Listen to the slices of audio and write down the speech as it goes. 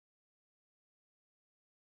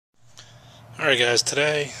Alright guys,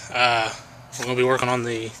 today we're going to be working on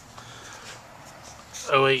the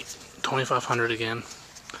 08 2500 again.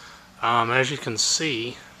 As you can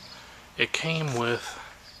see, it came with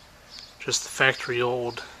just the factory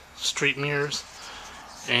old street mirrors,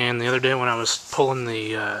 and the other day when I was pulling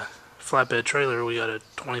the flatbed trailer, we got a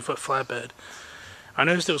 20-foot flatbed, I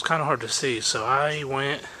noticed it was kind of hard to see, so I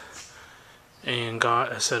went and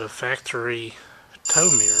got a set of factory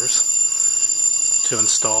tow mirrors to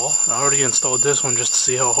install. I already installed this one just to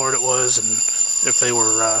see how hard it was and if they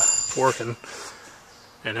were working.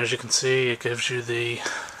 And as you can see, it gives you the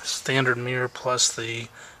standard mirror plus the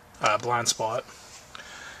blind spot,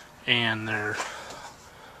 and they're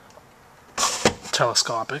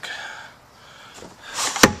telescopic.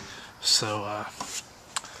 So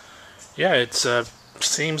yeah, it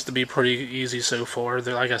seems to be pretty easy so far.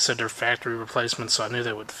 Like I said, they're factory replacements, so I knew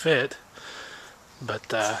they would fit.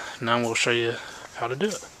 But now we'll show you how to do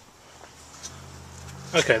it.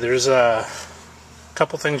 Okay, there's a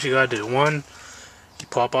couple things you gotta do. One, you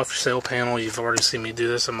pop off your sail panel. You've already seen me do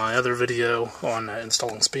this in my other video on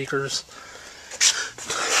installing speakers.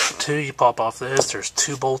 Two, you pop off this. There's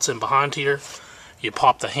two bolts in behind here. You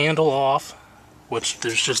pop the handle off, which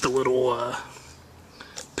there's just a little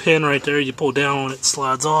pin right there. You pull down on it,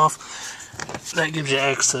 slides off. That gives you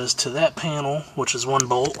access to that panel, which is one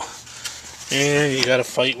bolt. And you gotta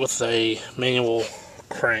fight with a manual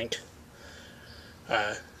crank.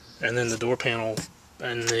 And then the door panel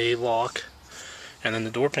and the lock, and then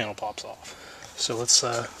the door panel pops off. So let's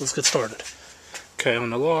get started. Okay, on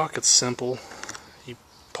the lock, it's simple. You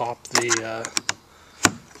pop the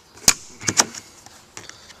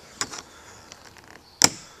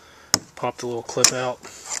little clip out.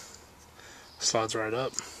 Slides right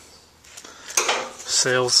up.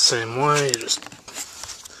 Sails the same way. You just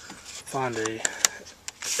find a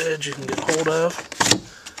edge you can get hold of.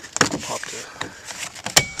 Pop the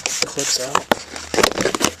clips out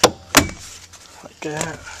like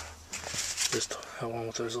that. Just hold on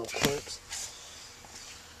with those little clips.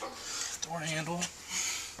 Door handle.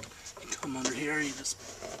 You come under here. You just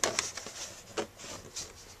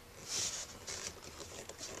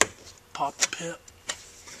pop the pip.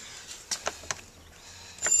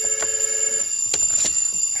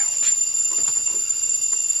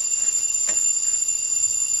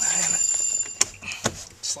 And it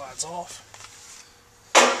slides off.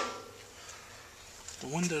 The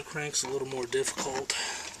window crank's a little more difficult.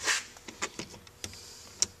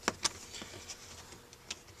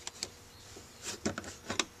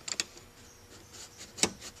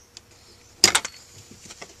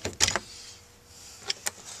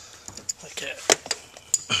 Like that.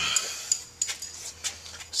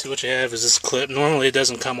 See, what you have is this clip. Normally it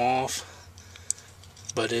doesn't come off,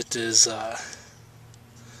 but it is alright,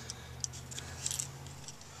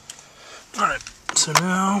 so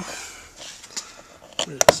now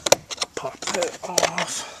just pop that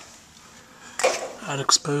off. That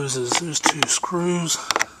exposes those two screws,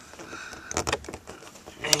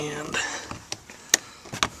 and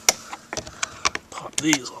pop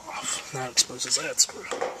these off. That exposes that screw.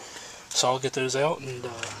 So I'll get those out and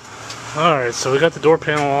alright, so we got the door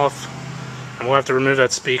panel off, and we'll have to remove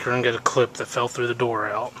that speaker and get a clip that fell through the door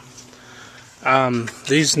out.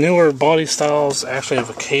 These newer body styles actually have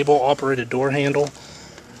a cable operated door handle,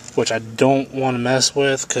 which I don't want to mess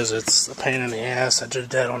with because it's a pain in the ass. I did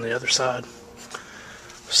that on the other side.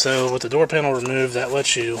 So with the door panel removed, that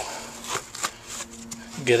lets you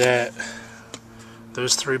get at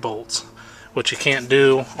those three bolts, which you can't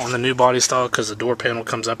do on the new body style because the door panel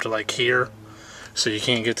comes up to like here, so you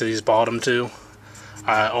can't get to these bottom two.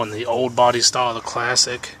 On the old body style, the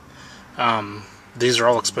classic, these are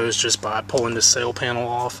all exposed just by pulling the sail panel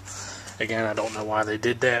off. Again, I don't know why they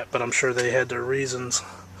did that, but I'm sure they had their reasons.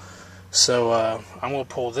 So I'm going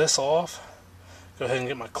to pull this off, go ahead and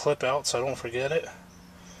get my clip out so I don't forget it,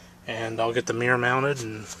 and I'll get the mirror mounted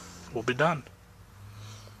and we'll be done.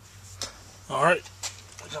 Alright,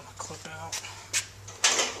 I got my clip out.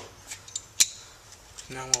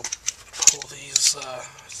 Now we'll pull these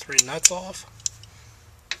three nuts off.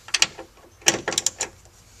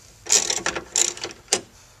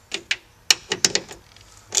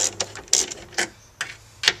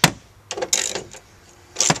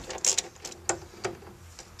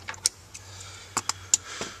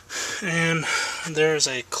 And there's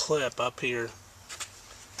a clip up here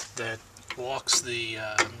that locks the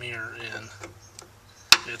mirror in.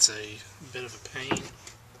 It's a bit of a pain.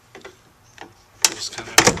 Just kind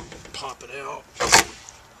of pop it out,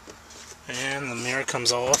 and the mirror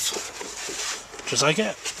comes off just like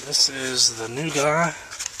that. This is the new guy.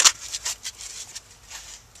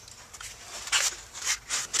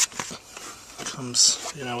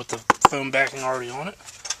 Comes, you know, with the foam backing already on it.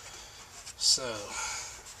 So,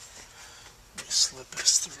 let me slip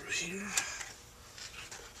this through here.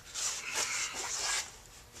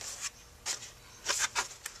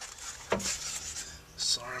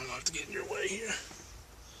 Sorry, I'm going to have to get in your way here.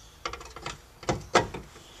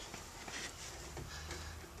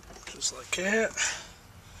 Just like that.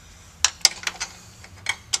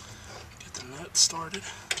 Get the nut started.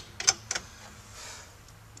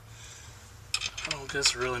 I don't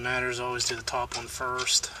guess it really matters. I always do the top one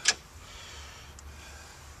first.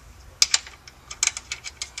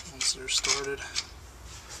 Once they're started,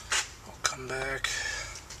 I'll come back.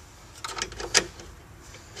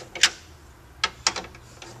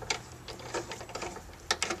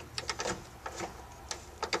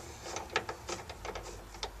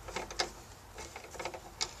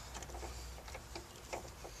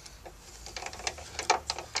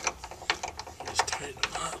 Just tighten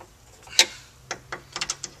them up.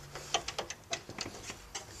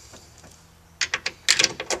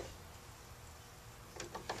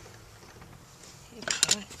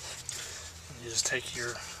 You just take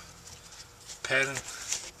your padding,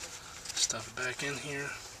 stuff it back in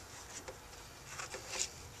here.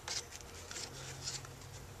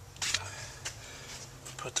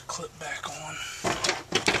 Put the clip back on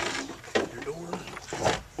your door.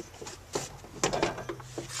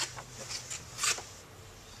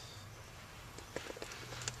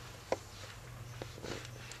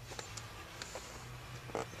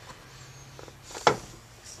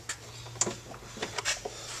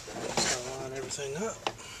 Line everything up.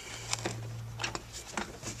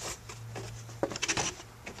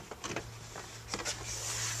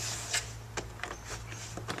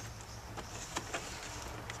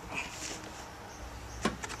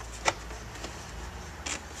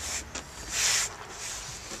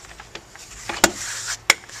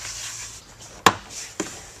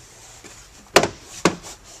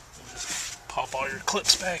 Pop all your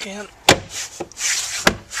clips back in.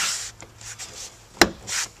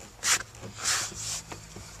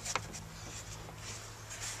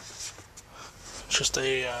 It's just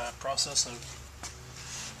a process of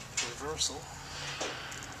reversal.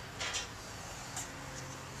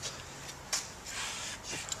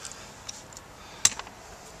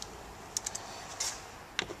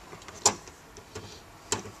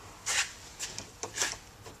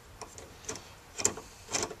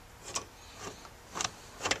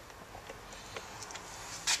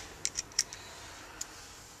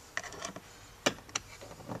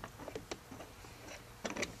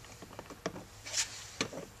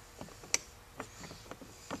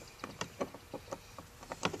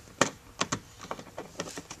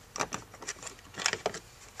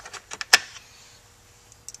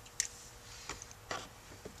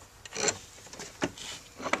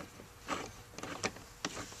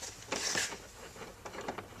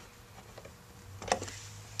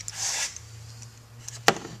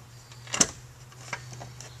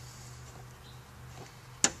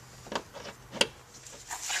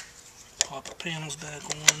 Pop the panels back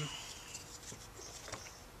on.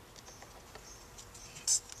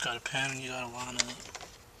 It's got a pin and you gotta line it.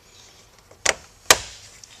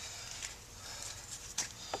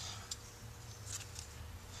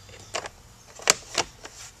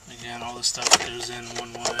 Again, all this stuff goes in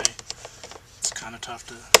one way. It's kind of tough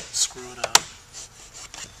to screw it up.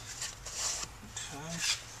 Okay.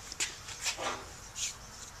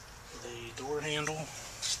 The door handle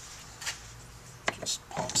just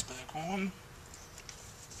pops back on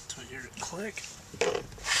until you hear it click.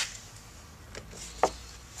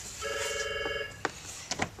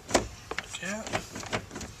 Okay.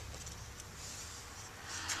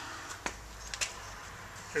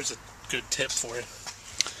 Here's a good tip for you.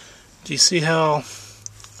 Do you see how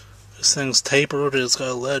this thing's tapered? It's got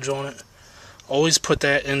a ledge on it. Always put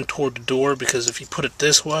that in toward the door, because if you put it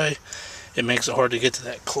this way, it makes it hard to get to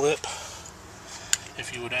that clip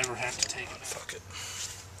if you would ever have to take it. Fuck it.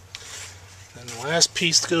 Then the last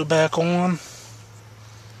piece to go back on,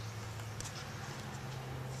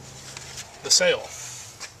 the sail.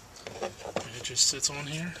 And it just sits on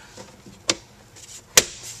here,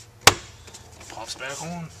 pops back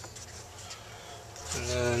on. And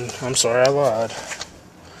then, I'm sorry, I lied.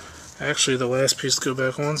 Actually, the last piece to go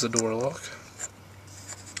back on is the door lock.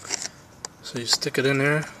 So you stick it in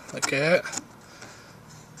there like that,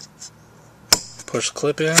 push the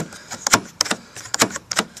clip in,